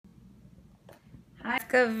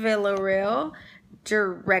Villarreal,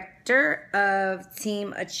 director of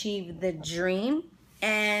Team Achieve the Dream.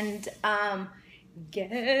 And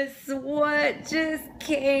guess what just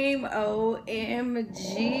came? OMG,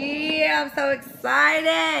 I'm so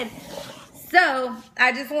excited. So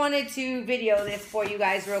I just wanted to video this for you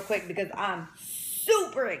guys real quick because I'm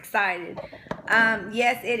super excited.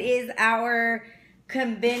 Yes, it is our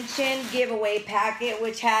convention giveaway packet,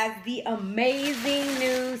 which has the amazing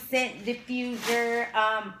new scent diffuser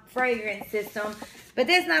fragrance system. But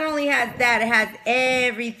this not only has that, it has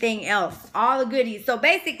everything else, all the goodies. So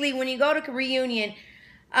basically, when you go to Reunion,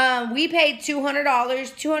 we paid $200,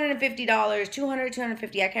 $250,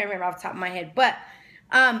 $250, I can't remember off the top of my head, but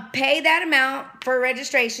pay that amount for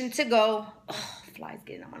registration to go. Oh, flies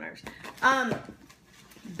getting on my nerves.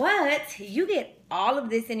 But you get all of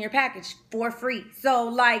this in your package for free. So,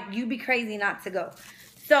 like, you'd be crazy not to go.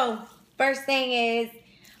 So, first thing is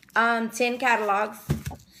 10 catalogs.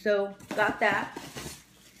 So, got that.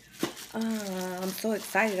 I'm so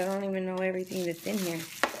excited. I don't even know everything that's in here.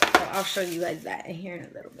 So, I'll show you guys that in here in a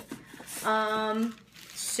little bit.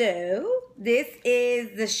 So, this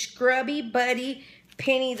is the Scrubby Buddy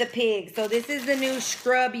Penny the Pig. So, this is the new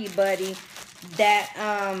Scrubby Buddy that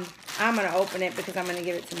I'm going to open it because I'm going to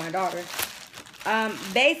give it to my daughter.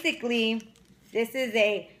 Basically, this is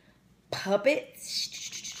a puppet.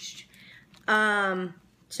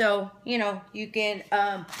 So, you know, you can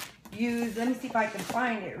use, let me see if I can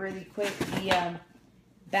find it really quick, the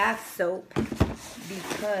bath soap,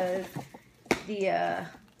 because the, oh,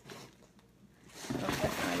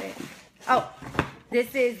 that's not it. Oh,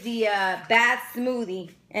 this is the bath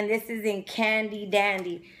smoothie, and this is in Candy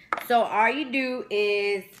Dandy. So all you do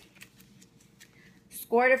is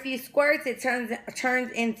squirt a few squirts. It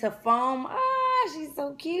turns into foam. Ah, she's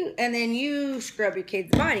so cute. And then you scrub your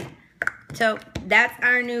kid's body. So that's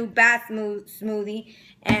our new bath smoothie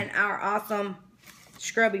and our awesome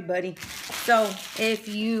Scrubby Buddy. So if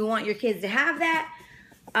you want your kids to have that,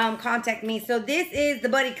 contact me. So this is the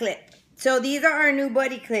buddy clip. So these are our new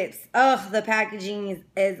buddy clips. Ugh, the packaging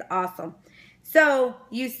is awesome. So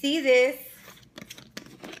you see this,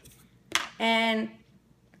 and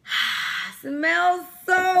smells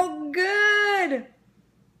so good.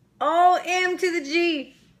 OM to the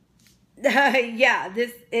G. Yeah,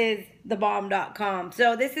 this is thebomb.com.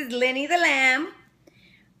 So this is Lenny the Lamb.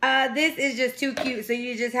 This is just too cute. So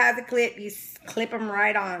you just have the clip. You clip them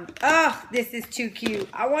right on. Oh, this is too cute.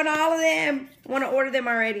 I want all of them. I want to order them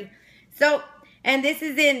already. So, and this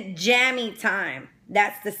is in Jammy Time.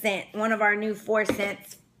 That's the scent. One of our new 4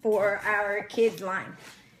 scents for our kids line.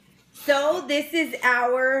 So this is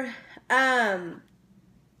our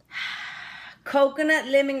coconut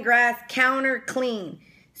lemongrass counter clean.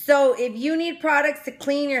 So if you need products to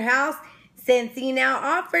clean your house, Scentsy now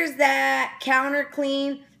offers that counter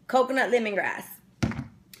clean coconut lemongrass.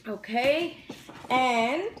 Okay,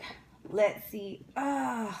 and let's see.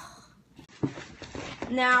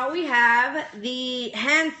 Now we have the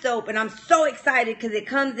hand soap, and I'm so excited because it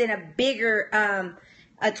comes in a bigger,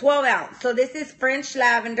 a 12 ounce. So this is French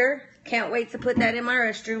lavender. Can't wait to put that in my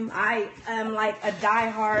restroom. I am like a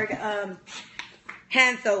diehard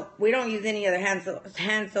hand soap. We don't use any other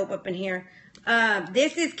hand soap up in here.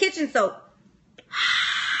 This is kitchen soap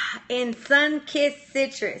in Sun-Kissed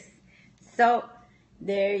Citrus. So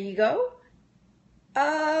there you go.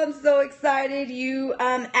 I'm so excited. You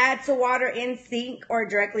add to water in sink or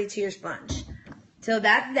directly to your sponge. So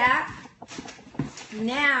that's that.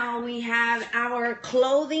 Now we have our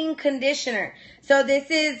clothing conditioner. So this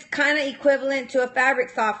is kind of equivalent to a fabric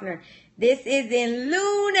softener. This is in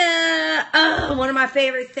Luna. Oh, one of my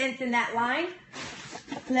favorite scents in that line.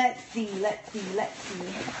 Let's see.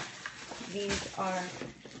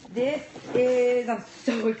 This is, I'm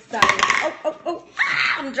so excited.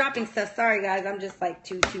 I'm dropping stuff. Sorry, guys. I'm just like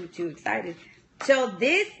too excited. So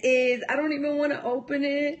this is, I don't even want to open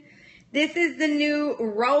it. This is the new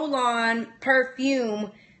roll-on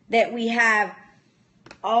perfume that we have.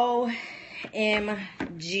 OMG.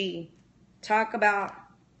 Talk about,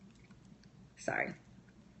 sorry.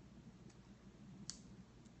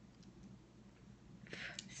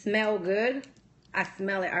 Smell good. I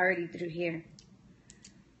smell it already through here.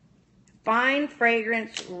 Fine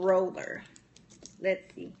fragrance roller.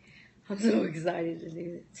 Let's see. I'm so excited to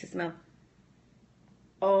do this, to smell.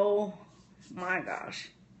 Oh my gosh.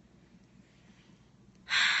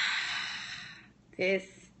 This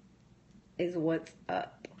is what's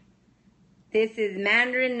up. This is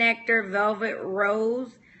Mandarin Nectar, Velvet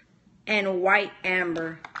Rose, and White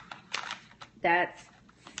Amber. That's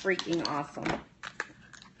freaking awesome.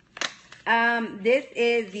 This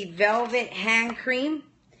is the Velvet Hand Cream.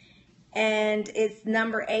 And it's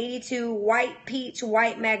number 82, white peach,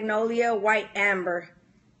 white magnolia, white amber.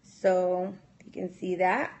 So you can see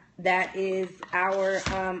that. That is our,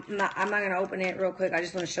 I'm not going to open it real quick. I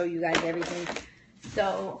just want to show you guys everything.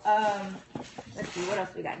 So, let's see, what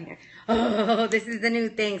else we got in here? Oh, this is the new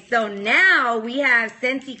thing. So now we have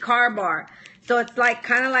Scentsy car bar. So it's like,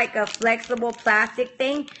 kind of like a flexible plastic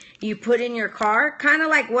thing you put in your car. Kind of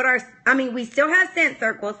like what we still have scent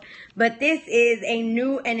circles, but this is a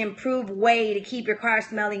new and improved way to keep your car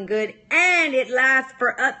smelling good. And it lasts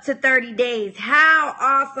for up to 30 days. How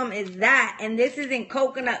awesome is that? And this is in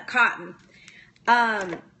coconut cotton.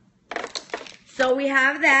 So we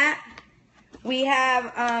have that. We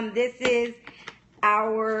have, this is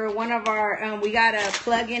one of our, we got a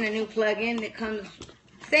plug-in, a new plug-in that comes,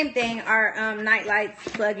 same thing, our night lights,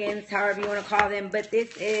 plug-ins, however you want to call them. But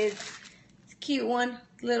this is, it's a cute one,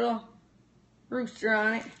 little rooster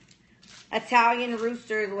on it. Italian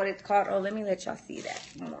rooster is what it's called. Oh, let me let y'all see that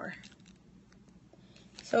more.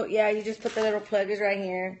 So, yeah, you just put the little pluggers right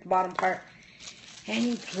here, the bottom part. And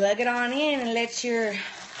you plug it on in and let your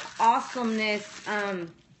awesomeness,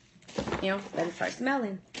 let it start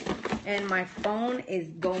smelling. And my phone is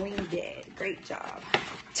going dead. Great job.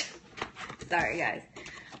 Sorry, guys.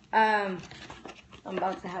 I'm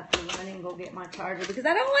about to have to run and go get my charger because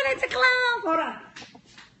I don't want it to close. Hold on.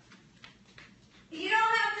 You don't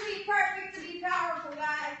have to be perfect to be powerful,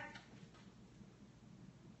 guys.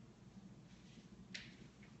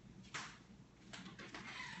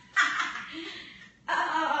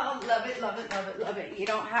 Oh, love it, love it, love it, love it. You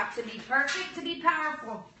don't have to be perfect to be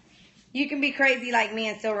powerful. You can be crazy like me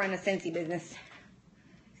and still run a Scentsy business.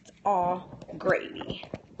 It's all gravy.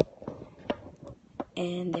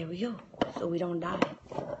 And there we go. So we don't die.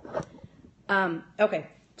 Okay.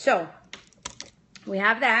 So we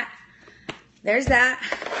have that. There's that.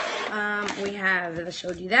 We have, I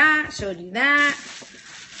showed you that.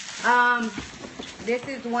 This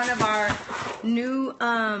is one of our new,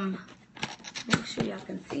 make sure y'all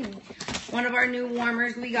can see me. One of our new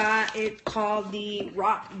warmers we got. It's called the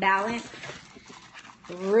Rock Balance.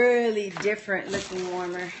 Really different looking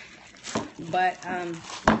warmer. But,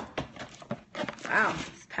 wow,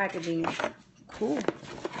 this packaging is cool.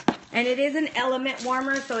 And it is an element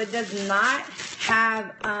warmer, so it does not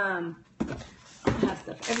have, I have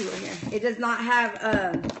stuff everywhere here. It does not have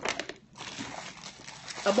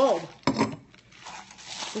a bulb.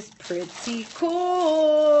 It's pretty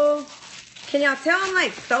cool. Can y'all tell I'm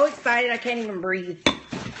like so excited I can't even breathe.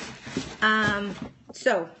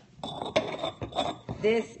 So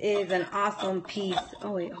this is an awesome piece.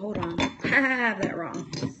 Oh wait, hold on. I have that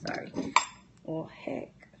wrong. Sorry. Oh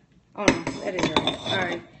heck. Oh no, that is right.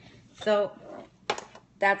 Sorry. So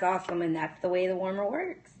that's awesome, and that's the way the warmer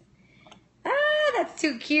works. Ah, that's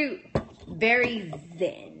too cute. Very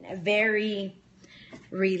zen, very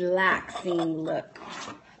relaxing look.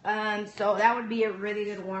 So that would be a really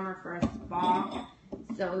good warmer for a spa.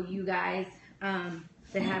 So you guys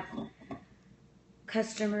that have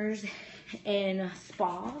customers in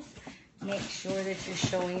spas, make sure that you're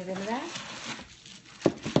showing them that.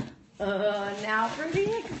 Now for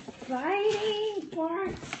the exciting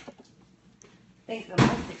part. I think the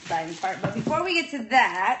most exciting part. But before we get to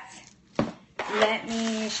that, let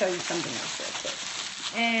me show you something else real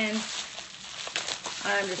quick. And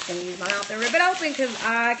I'm just going to use my mouth and rip it open because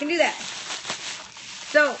I can do that.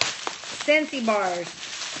 So, Scentsy bars.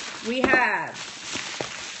 We have,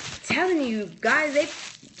 telling you guys,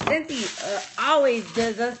 Scentsy always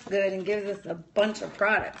does us good and gives us a bunch of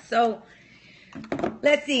products. So,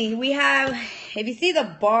 let's see. We have, if you see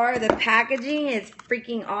the bar, the packaging is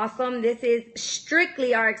freaking awesome. This is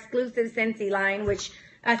strictly our exclusive Scentsy line, which,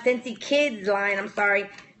 Scentsy Kids line, I'm sorry,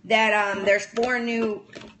 that there's 4 new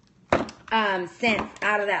scents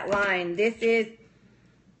out of that line. This is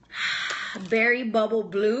Berry Bubble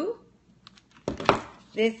Blue.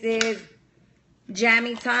 This is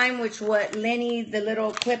Jammy Time, which what Lenny, the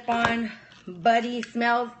little clip-on buddy,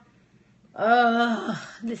 smells.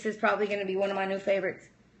 This is probably going to be one of my new favorites.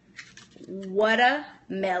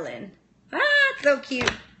 Watermelon. Ah, it's so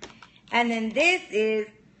cute. And then this is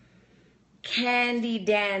Candy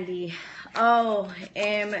Dandy.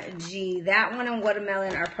 OMG. That one and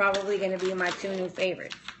watermelon are probably going to be my 2 new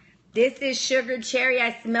favorites. This is Sugar Cherry.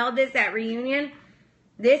 I smelled this at Reunion.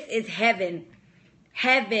 This is heaven.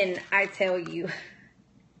 Heaven, I tell you.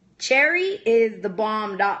 Cherry is the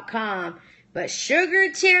bomb.com. But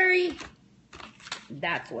Sugar Cherry,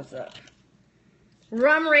 that's what's up.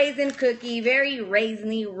 Rum Raisin Cookie. Very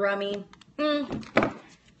raisiny, rummy. The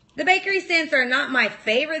bakery scents are not my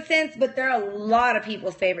favorite scents, but they're a lot of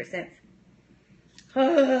people's favorite scents.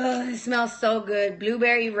 Oh, it smells so good.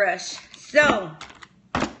 Blueberry Rush. So,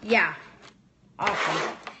 yeah.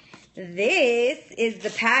 Awesome. This is the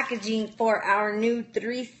packaging for our new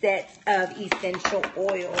 3 sets of essential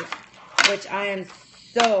oils, which I am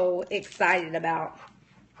so excited about.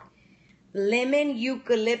 Lemon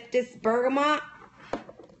eucalyptus bergamot,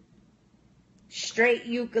 straight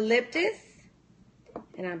eucalyptus,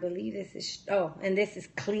 and I believe this is, oh, and this is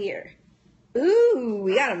clear. Ooh,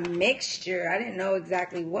 we got a mixture. I didn't know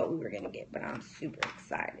exactly what we were going to get, but I'm super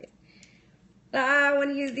excited. I want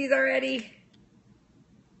to use these already.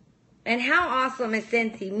 And how awesome is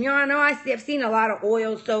Scentsy? You know, I know I've seen a lot of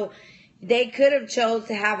oils, so they could have chose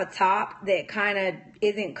to have a top that kind of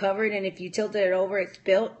isn't covered, and if you tilted it over, it's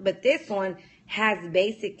spilt. But this one has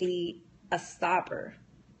basically a stopper.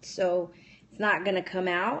 So it's not going to come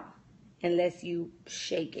out unless you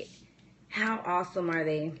shake it. How awesome are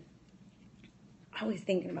they? Always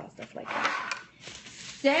thinking about stuff like that.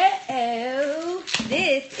 So,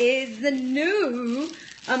 this is the new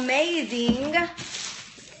amazing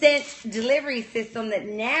scent delivery system that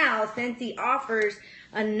now Scentsy offers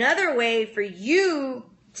another way for you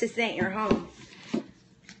to scent your home.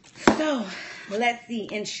 So, let's see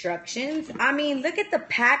instructions. I mean, look at the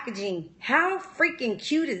packaging. How freaking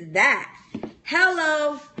cute is that?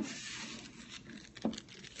 Hello.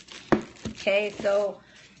 Okay, so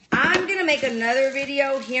I'm going to make another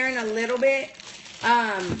video here in a little bit.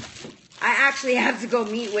 I actually have to go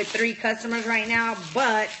meet with 3 customers right now,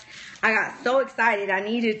 but I got so excited I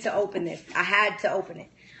needed to open this. I had to open it.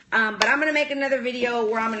 But I'm going to make another video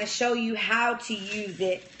where I'm going to show you how to use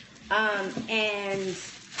it. And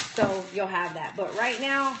so you'll have that. But right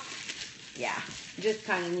now, yeah, just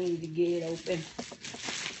kind of need to get it open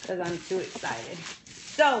because I'm too excited.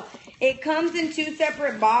 So it comes in 2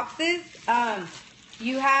 separate boxes.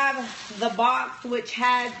 You have the box which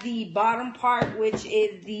has the bottom part, which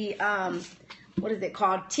is the, what is it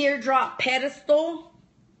called? Teardrop pedestal.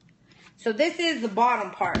 So this is the bottom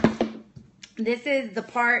part. This is the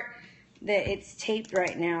part that it's taped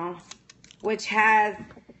right now, which has,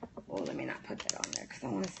 well, let me not put that on there because I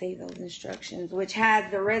want to save those instructions, which has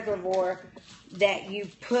the reservoir that you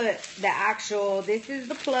put the actual, this is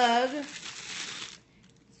the plug.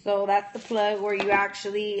 So that's the plug where you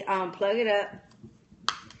actually plug it up.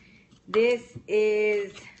 This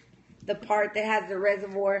is the part that has the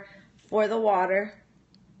reservoir for the water.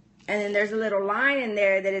 And then there's a little line in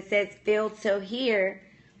there that it says filled till here.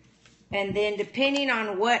 And then depending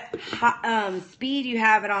on what speed you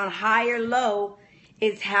have it on, high or low,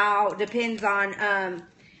 is how, depends on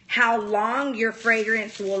how long your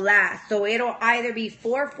fragrance will last. So it'll either be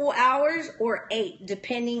 4 full hours or 8,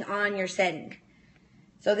 depending on your setting.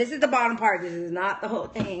 So this is the bottom part. This is not the whole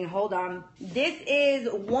thing. Hold on. This is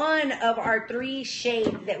one of our 3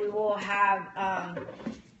 shades that we will have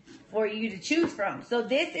for you to choose from. So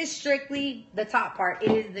this is strictly the top part.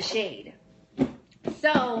 It is the shade.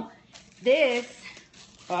 So this,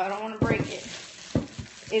 well, I don't want to break it,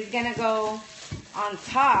 is going to go on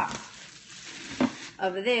top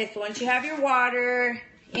of this. Once you have your water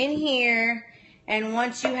in here, and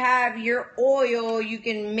once you have your oil, you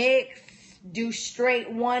can mix, do straight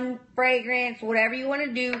one fragrance, whatever you want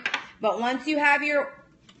to do. But once you have your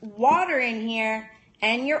water in here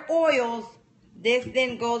and your oils, this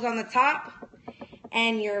then goes on the top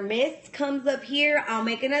and your mist comes up here. I'll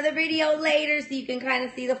make another video later so you can kind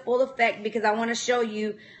of see the full effect, because I want to show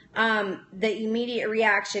you the immediate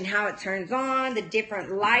reaction, how it turns on, the different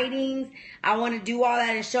lightings. I want to do all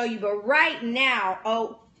that and show you. But right now,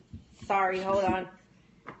 oh, sorry, hold on.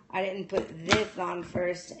 I didn't put this on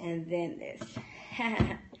first and then this.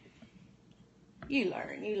 You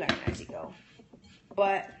learn as you go.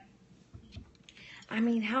 But, I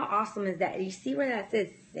mean, how awesome is that? You see where that says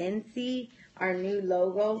Scentsy, our new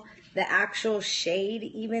logo? The actual shade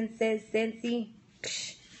even says Scentsy.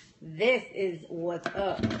 Psh, this is what's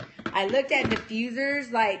up. I looked at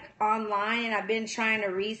diffusers like online, and I've been trying to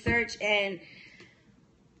research, and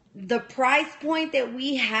the price point that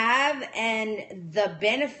we have and the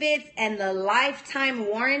benefits and the lifetime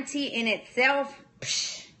warranty in itself,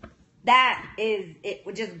 psh, that is, it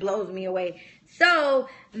just blows me away. So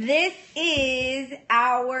this is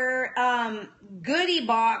our goodie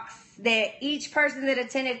box that each person that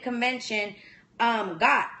attended convention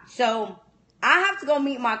got. So I have to go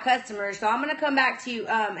meet my customers. So I'm going to come back to you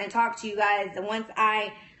and talk to you guys once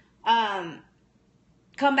I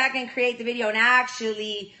come back and create the video and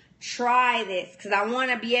actually try this, because I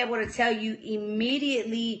want to be able to tell you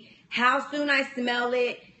immediately how soon I smell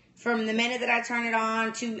it from the minute that I turn it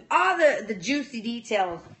on to all the juicy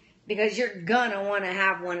details, because you're gonna want to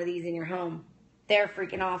have one of these in your home. They're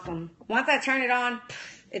freaking awesome. Once I turn it on,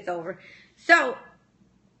 it's over. So,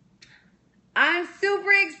 I'm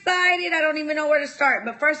super excited. I don't even know where to start.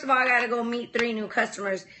 But first of all, I got to go meet 3 new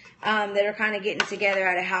customers that are kind of getting together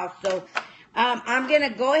at a house. So, I'm going to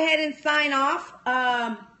go ahead and sign off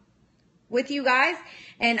with you guys.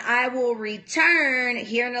 And I will return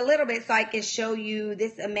here in a little bit so I can show you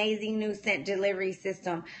this amazing new scent delivery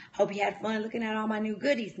system. Hope you had fun looking at all my new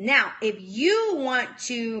goodies. Now, if you want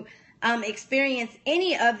to experience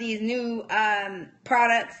any of these new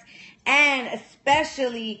products, and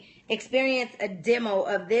especially experience a demo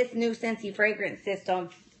of this new Scentsy fragrance system,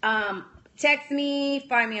 text me,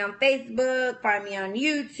 find me on Facebook, find me on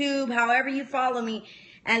YouTube, however you follow me,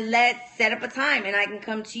 and let's set up a time and I can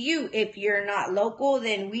come to you. If you're not local,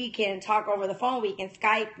 then we can talk over the phone, we can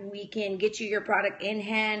Skype, we can get you your product in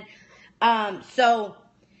hand. So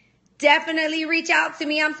definitely reach out to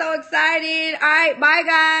me. I'm so excited. All right, bye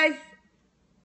guys.